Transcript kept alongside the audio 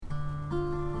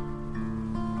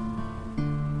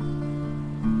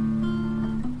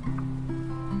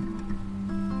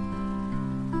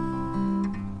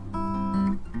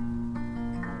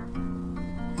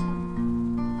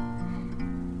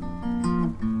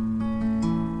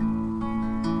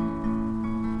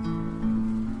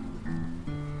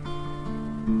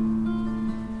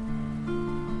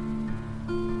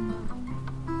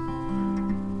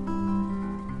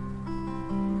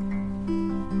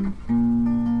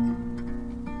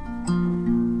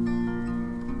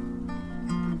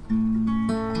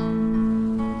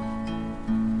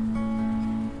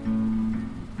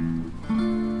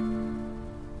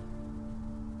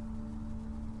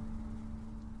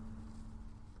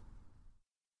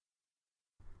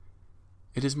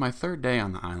It is my third day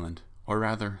on the island, or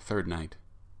rather, third night.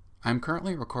 I am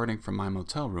currently recording from my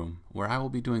motel room, where I will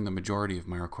be doing the majority of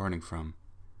my recording from.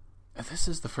 This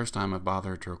is the first time I've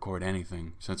bothered to record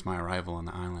anything since my arrival on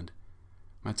the island.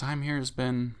 My time here has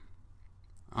been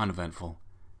uneventful.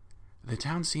 The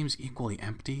town seems equally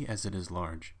empty as it is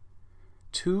large.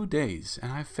 2 days,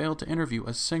 and I've failed to interview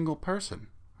a single person,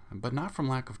 but not from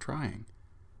lack of trying.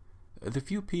 The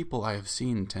few people I have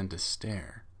seen tend to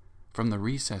stare, from the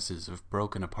recesses of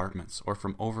broken apartments or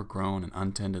from overgrown and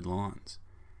untended lawns.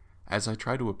 As I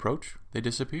try to approach, they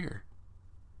disappear.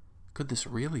 Could this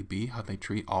really be how they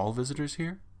treat all visitors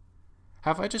here?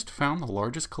 Have I just found the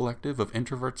largest collective of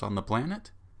introverts on the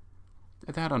planet?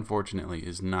 That, unfortunately,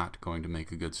 is not going to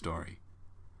make a good story.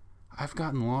 I've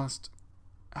gotten lost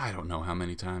I don't know how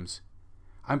many times.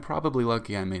 I'm probably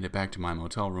lucky I made it back to my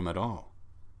motel room at all.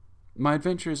 My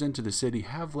adventures into the city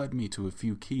have led me to a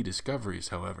few key discoveries,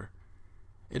 however.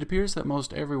 It appears that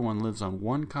most everyone lives on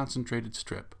one concentrated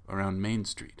strip around Main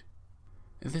Street.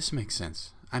 This makes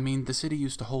sense. I mean, the city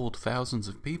used to hold thousands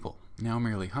of people, now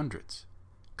merely hundreds.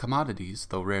 Commodities,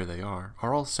 though rare they are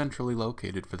all centrally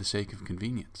located for the sake of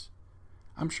convenience.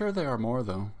 I'm sure there are more,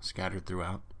 though, scattered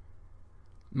throughout.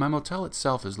 My motel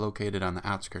itself is located on the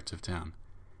outskirts of town.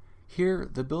 Here,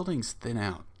 the buildings thin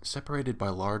out, separated by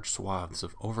large swaths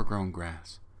of overgrown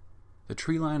grass. The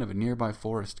tree line of a nearby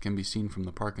forest can be seen from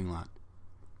the parking lot.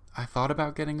 I thought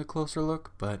about getting a closer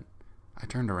look, but I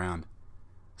turned around.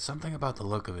 Something about the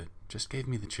look of it just gave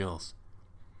me the chills.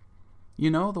 You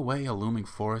know the way a looming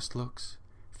forest looks?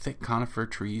 Thick conifer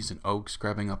trees and oaks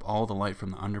grabbing up all the light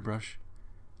from the underbrush?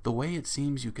 The way it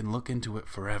seems you can look into it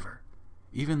forever,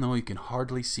 even though you can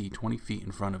hardly see 20 feet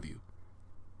in front of you.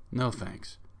 No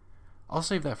thanks. I'll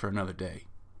save that for another day,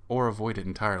 or avoid it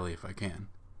entirely if I can.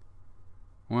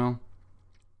 Well,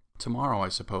 tomorrow I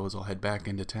suppose I'll head back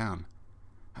into town.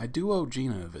 I do owe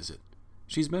Gina a visit.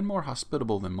 She's been more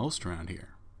hospitable than most around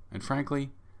here, and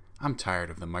frankly, I'm tired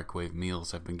of the microwave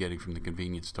meals I've been getting from the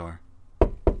convenience store.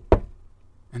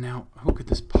 And now, who could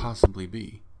this possibly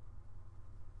be?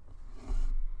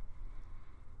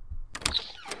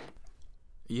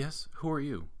 Yes, who are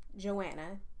you?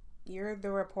 Joanna. You're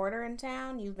the reporter in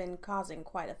town? You've been causing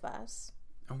quite a fuss.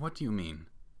 What do you mean?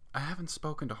 I haven't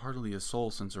spoken to hardly a soul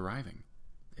since arriving.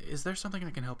 Is there something I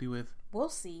can help you with? We'll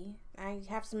see. I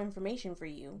have some information for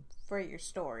you, for your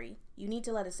story. You need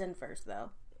to let us in first,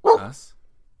 though. Us?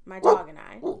 My dog and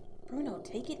I. Bruno,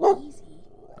 take it easy.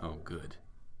 Oh, good.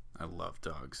 I love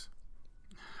dogs.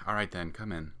 All right then,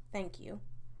 come in. Thank you.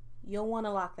 You'll want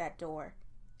to lock that door.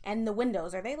 And the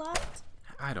windows, are they locked?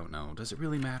 I don't know. Does it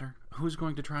really matter? Who's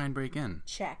going to try and break in?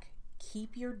 Check.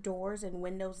 Keep your doors and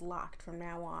windows locked from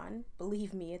now on.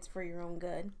 Believe me, it's for your own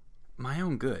good. My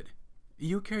own good?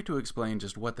 You care to explain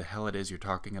just what the hell it is you're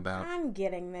talking about? I'm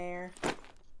getting there.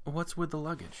 What's with the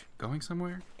luggage? Going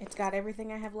somewhere? It's got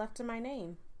everything I have left to my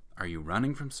name. Are you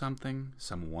running from something?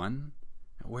 Someone?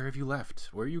 Where have you left?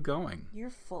 Where are you going?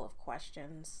 You're full of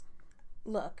questions.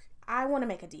 Look, I want to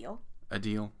make a deal. A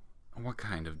deal? What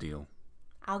kind of deal?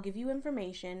 I'll give you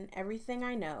information, everything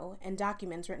I know, and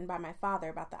documents written by my father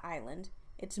about the island.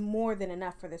 It's more than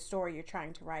enough for the story you're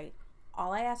trying to write.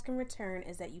 All I ask in return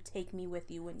is that you take me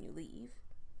with you when you leave.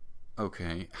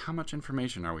 Okay, how much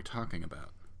information are we talking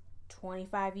about?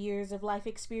 25 years of life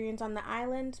experience on the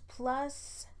island,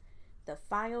 plus the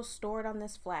files stored on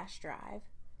this flash drive.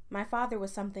 My father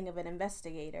was something of an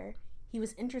investigator. He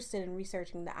was interested in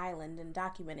researching the island and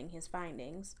documenting his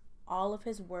findings. All of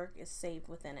his work is saved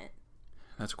within it.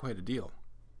 That's quite a deal.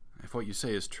 If what you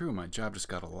say is true, my job just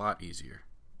got a lot easier.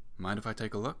 Mind if I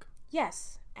take a look?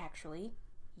 Yes, actually.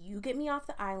 You get me off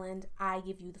the island, I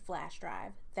give you the flash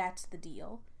drive. That's the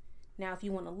deal. Now, if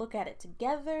you want to look at it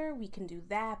together, we can do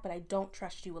that, but I don't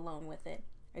trust you alone with it.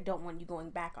 I don't want you going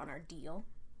back on our deal.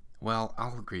 Well,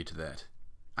 I'll agree to that.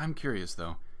 I'm curious,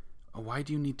 though. Why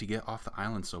do you need to get off the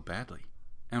island so badly?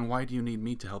 And why do you need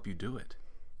me to help you do it?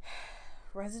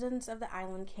 Residents of the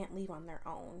island can't leave on their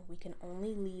own. We can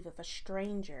only leave if a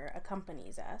stranger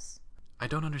accompanies us. I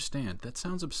don't understand. That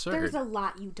sounds absurd. There's a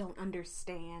lot you don't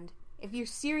understand. If you're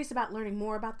serious about learning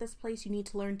more about this place, you need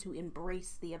to learn to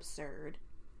embrace the absurd.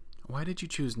 Why did you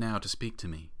choose now to speak to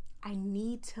me? I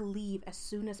need to leave as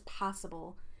soon as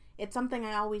possible. It's something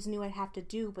I always knew I'd have to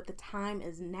do, but the time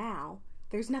is now.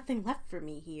 There's nothing left for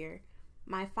me here.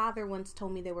 My father once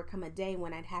told me there would come a day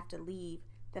when I'd have to leave,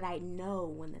 that I'd know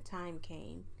when the time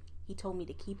came. He told me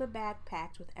to keep a bag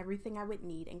packed with everything I would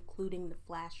need, including the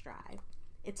flash drive.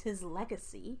 It's his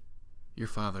legacy. Your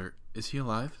father, is he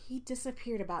alive? He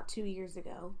disappeared about 2 years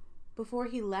ago. Before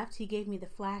he left, he gave me the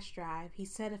flash drive. He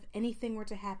said if anything were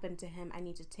to happen to him, I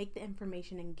need to take the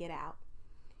information and get out.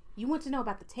 You want to know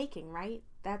about the taking, right?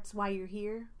 That's why you're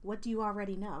here. What do you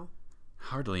already know?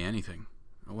 Hardly anything.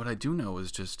 What I do know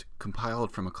is just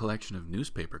compiled from a collection of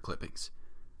newspaper clippings.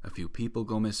 A few people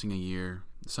go missing a year,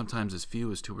 sometimes as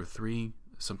few as 2 or 3,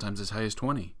 sometimes as high as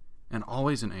 20, and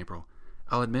always in April.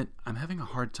 I'll admit, I'm having a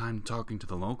hard time talking to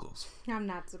the locals. I'm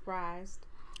not surprised.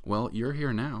 Well, you're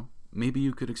here now. Maybe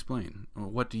you could explain.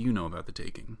 What do you know about the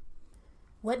taking?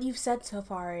 What you've said so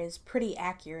far is pretty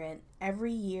accurate.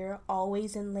 Every year,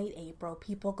 always in late April,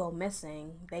 people go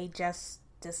missing. They just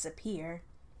disappear.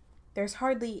 There's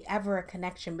hardly ever a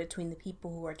connection between the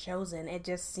people who are chosen. It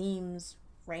just seems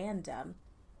random.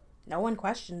 No one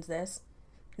questions this.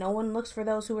 No one looks for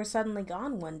those who are suddenly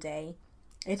gone one day.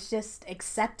 It's just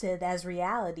accepted as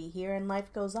reality here and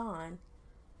life goes on.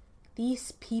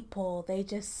 These people, they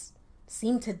just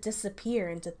seem to disappear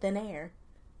into thin air.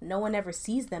 No one ever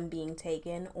sees them being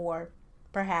taken, or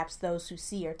perhaps those who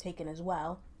see are taken as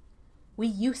well. We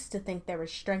used to think there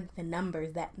was strength in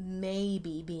numbers, that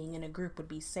maybe being in a group would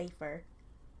be safer.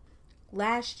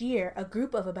 Last year, a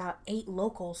group of about 8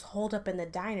 locals holed up in the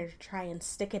diner to try and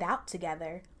stick it out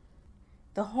together.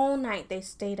 The whole night they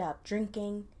stayed up,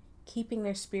 drinking, keeping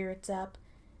their spirits up.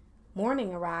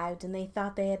 Morning arrived and they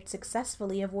thought they had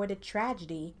successfully avoided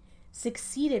tragedy,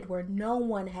 succeeded where no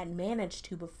one had managed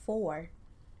to before.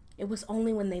 It was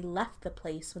only when they left the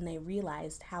place when they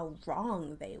realized how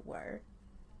wrong they were.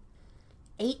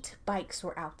 8 bikes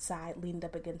were outside, leaned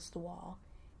up against the wall.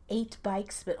 8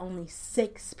 bikes, but only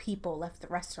 6 people left the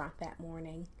restaurant that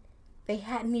morning. They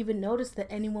hadn't even noticed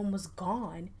that anyone was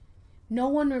gone. No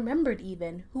one remembered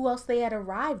even who else they had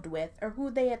arrived with or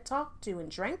who they had talked to and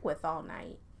drank with all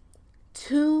night.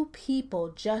 2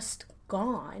 people just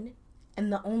gone,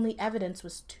 and the only evidence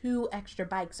was 2 extra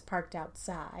bikes parked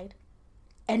outside.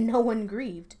 And no one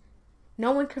grieved.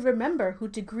 No one could remember who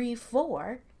to grieve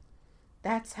for.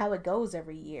 That's how it goes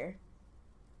every year.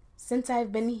 Since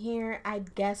I've been here,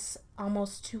 I'd guess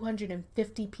almost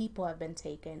 250 people have been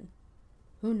taken.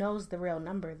 Who knows the real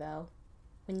number, though?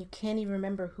 When you can't even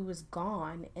remember who is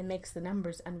gone, it makes the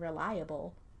numbers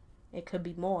unreliable. It could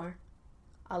be more.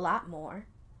 A lot more.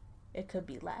 It could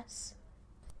be less.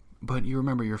 But you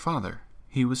remember your father.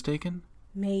 He was taken?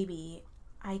 Maybe.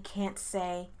 I can't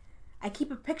say. I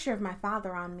keep a picture of my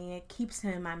father on me. It keeps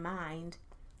him in my mind.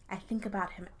 I think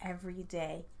about him every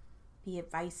day. The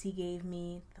advice he gave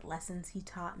me, the lessons he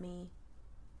taught me.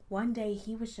 One day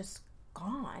he was just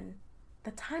gone.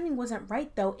 The timing wasn't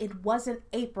right, though. It wasn't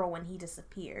April when he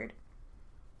disappeared.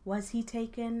 Was he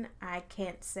taken? I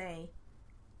can't say.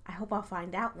 I hope I'll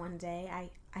find out one day.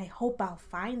 I hope I'll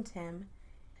find him.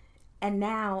 And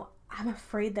now I'm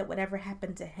afraid that whatever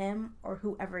happened to him or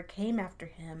whoever came after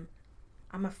him,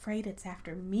 I'm afraid it's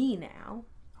after me now.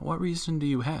 What reason do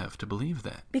you have to believe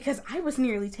that? Because I was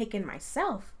nearly taken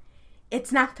myself.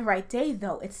 It's not the right day,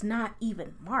 though. It's not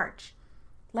even March.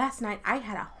 Last night I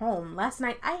had a home. Last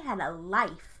night I had a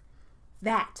life.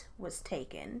 That was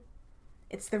taken.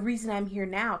 It's the reason I'm here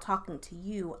now talking to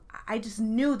you. I just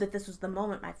knew that this was the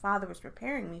moment my father was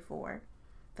preparing me for.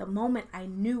 The moment I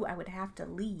knew I would have to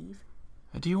leave.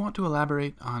 Do you want to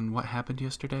elaborate on what happened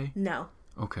yesterday? No.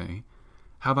 Okay.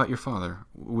 How about your father?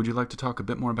 Would you like to talk a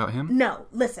bit more about him? No,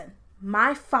 listen.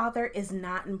 My father is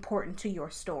not important to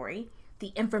your story.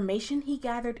 The information he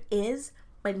gathered is,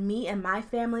 but me and my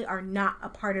family are not a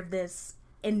part of this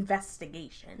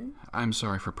investigation. I'm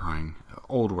sorry for prying.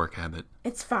 Old work habit.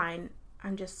 It's fine.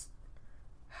 I'm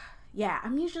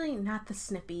usually not the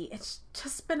snippy. It's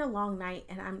just been a long night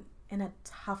and I'm in a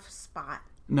tough spot.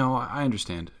 No, I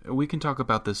understand. We can talk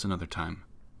about this another time.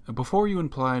 Before you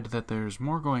implied that there's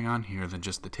more going on here than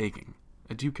just the taking.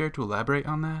 Do you care to elaborate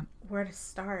on that? Where to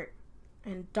start?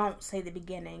 And don't say the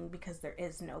beginning, because there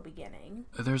is no beginning.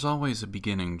 There's always a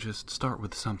beginning. Just start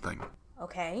with something.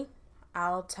 Okay.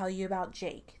 I'll tell you about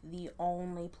Jake, the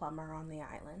only plumber on the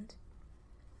island.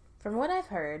 From what I've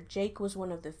heard, Jake was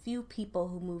one of the few people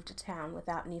who moved to town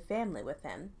without any family with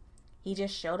him. He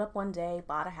just showed up one day,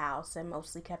 bought a house, and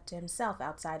mostly kept to himself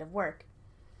outside of work.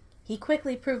 He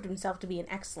quickly proved himself to be an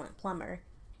excellent plumber.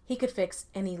 He could fix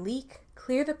any leak,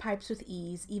 clear the pipes with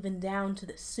ease, even down to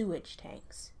the sewage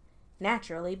tanks.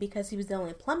 Naturally, because he was the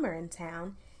only plumber in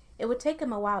town, it would take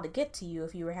him a while to get to you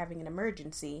if you were having an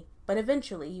emergency, but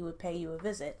eventually he would pay you a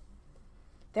visit.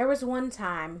 There was one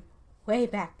time, way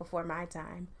back before my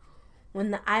time, when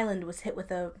the island was hit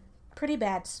with a pretty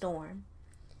bad storm.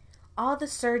 All the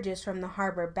surges from the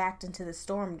harbor backed into the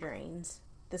storm drains.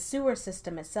 The sewer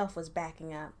system itself was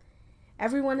backing up.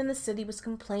 Everyone in the city was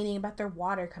complaining about their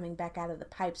water coming back out of the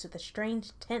pipes with a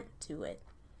strange tint to it.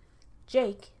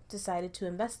 Jake decided to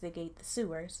investigate the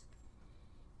sewers.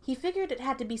 He figured it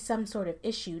had to be some sort of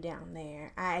issue down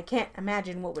there. I can't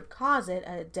imagine what would cause it,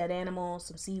 a dead animal,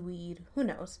 some seaweed, who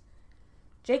knows.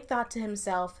 Jake thought to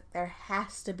himself, there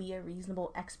has to be a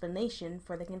reasonable explanation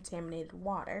for the contaminated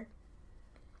water.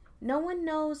 No one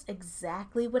knows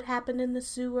exactly what happened in the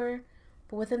sewer,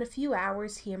 but within a few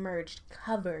hours he emerged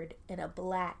covered in a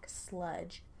black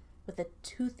sludge, with a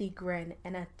toothy grin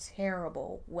and a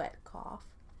terrible wet cough.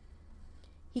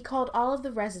 He called all of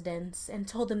the residents and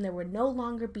told them there would no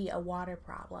longer be a water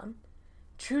problem.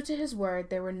 True to his word,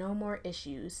 there were no more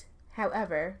issues.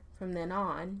 However, from then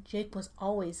on, Jake was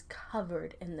always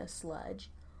covered in the sludge.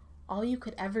 All you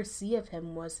could ever see of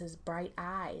him was his bright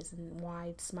eyes and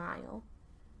wide smile.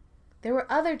 There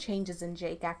were other changes in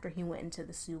Jake after he went into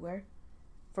the sewer.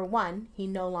 For one, he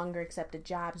no longer accepted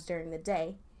jobs during the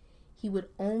day. He would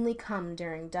only come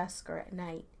during dusk or at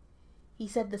night. He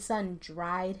said the sun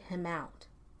dried him out.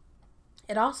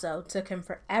 It also took him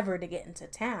forever to get into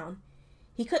town.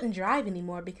 He couldn't drive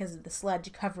anymore because of the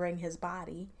sludge covering his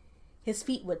body. His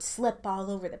feet would slip all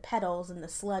over the pedals and the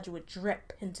sludge would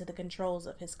drip into the controls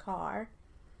of his car.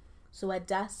 So at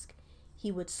dusk,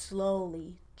 he would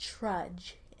slowly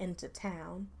trudge into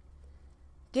town.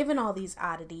 Given all these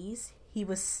oddities, he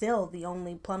was still the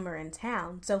only plumber in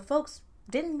town, so folks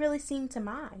didn't really seem to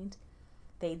mind.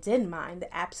 They did mind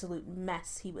the absolute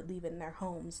mess he would leave in their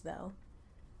homes, though.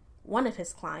 One of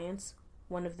his clients,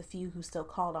 one of the few who still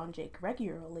called on Jake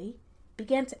regularly,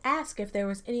 began to ask if there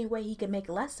was any way he could make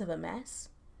less of a mess.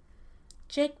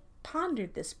 Jake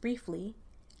pondered this briefly,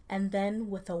 and then,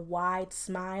 with a wide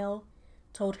smile,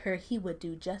 told her he would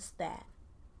do just that.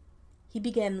 He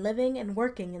began living and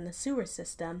working in the sewer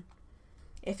system.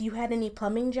 If you had any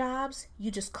plumbing jobs,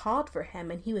 you just called for him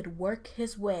and he would work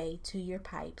his way to your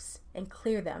pipes and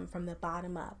clear them from the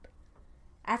bottom up.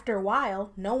 After a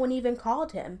while, no one even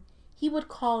called him. He would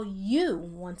call you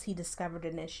once he discovered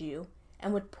an issue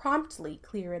and would promptly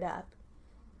clear it up.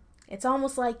 It's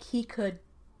almost like he could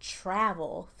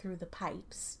travel through the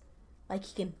pipes, like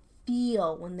he can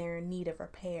feel when they're in need of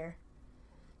repair.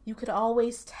 You could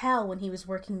always tell when he was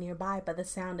working nearby by the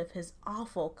sound of his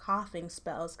awful coughing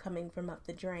spells coming from up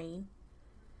the drain.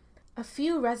 A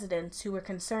few residents who were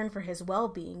concerned for his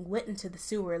well-being went into the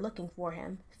sewer looking for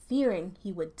him, fearing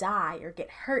he would die or get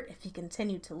hurt if he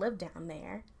continued to live down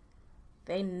there.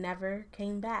 They never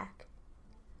came back.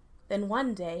 Then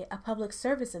one day, a public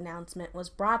service announcement was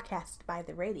broadcast by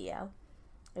the radio.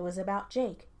 It was about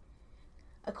Jake.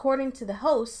 According to the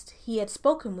host, he had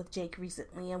spoken with Jake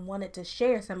recently and wanted to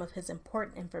share some of his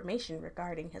important information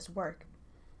regarding his work.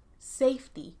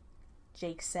 Safety,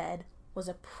 Jake said, was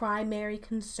a primary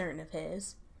concern of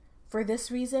his. For this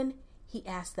reason, he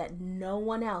asked that no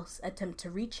one else attempt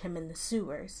to reach him in the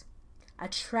sewers. A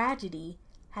tragedy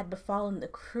had befallen the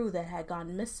crew that had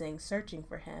gone missing searching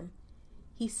for him.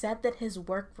 He said that his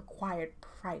work required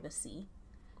privacy.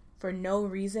 For no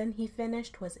reason, he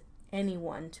finished, was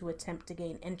anyone to attempt to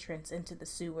gain entrance into the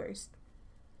sewers.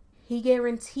 He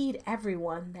guaranteed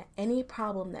everyone that any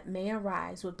problem that may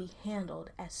arise would be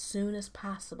handled as soon as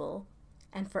possible,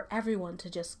 and for everyone to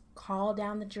just call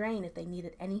down the drain if they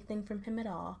needed anything from him at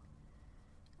all.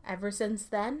 Ever since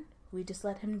then, we just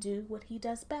let him do what he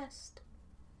does best.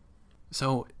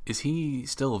 So, is he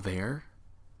still there?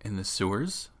 In the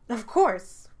sewers? Of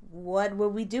course. What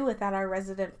would we do without our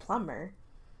resident plumber?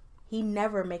 He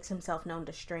never makes himself known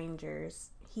to strangers.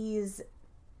 He's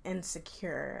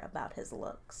insecure about his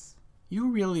looks. You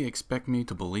really expect me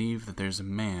to believe that there's a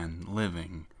man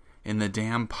living in the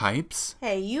damn pipes?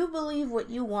 Hey, you believe what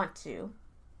you want to.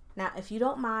 Now, if you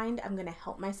don't mind, I'm going to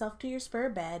help myself to your spare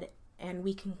bed, and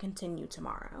we can continue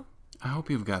tomorrow. I hope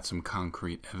you've got some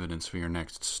concrete evidence for your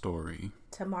next story.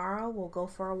 Tomorrow we'll go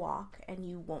for a walk, and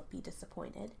you won't be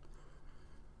disappointed.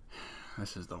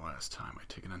 This is the last time I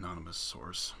take an anonymous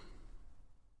source.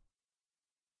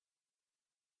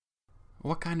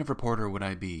 What kind of reporter would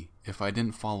I be if I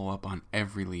didn't follow up on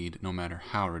every lead, no matter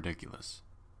how ridiculous?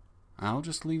 I'll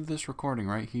just leave this recording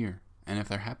right here, and if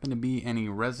there happen to be any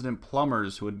resident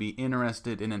plumbers who would be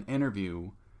interested in an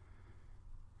interview,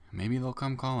 maybe they'll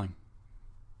come calling.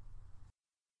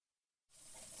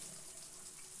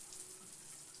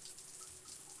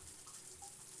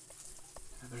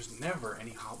 There's never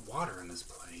any hot water in this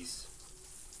place.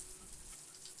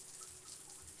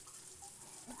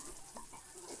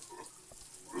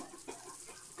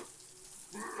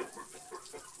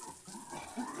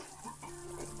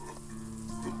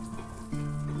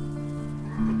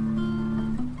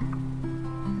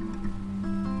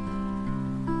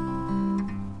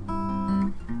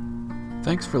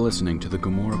 Thanks for listening to the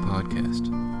Gomorrah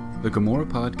Podcast. The Gomorrah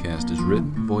Podcast is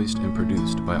written, voiced, and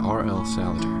produced by R.L.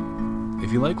 Salater.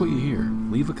 If you like what you hear,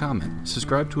 leave a comment,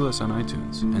 subscribe to us on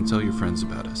iTunes, and tell your friends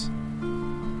about us.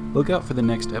 Look out for the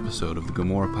next episode of the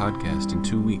Gomorrah Podcast in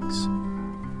 2 weeks.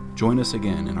 Join us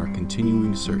again in our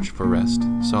continuing search for rest,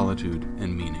 solitude,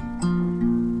 and meaning.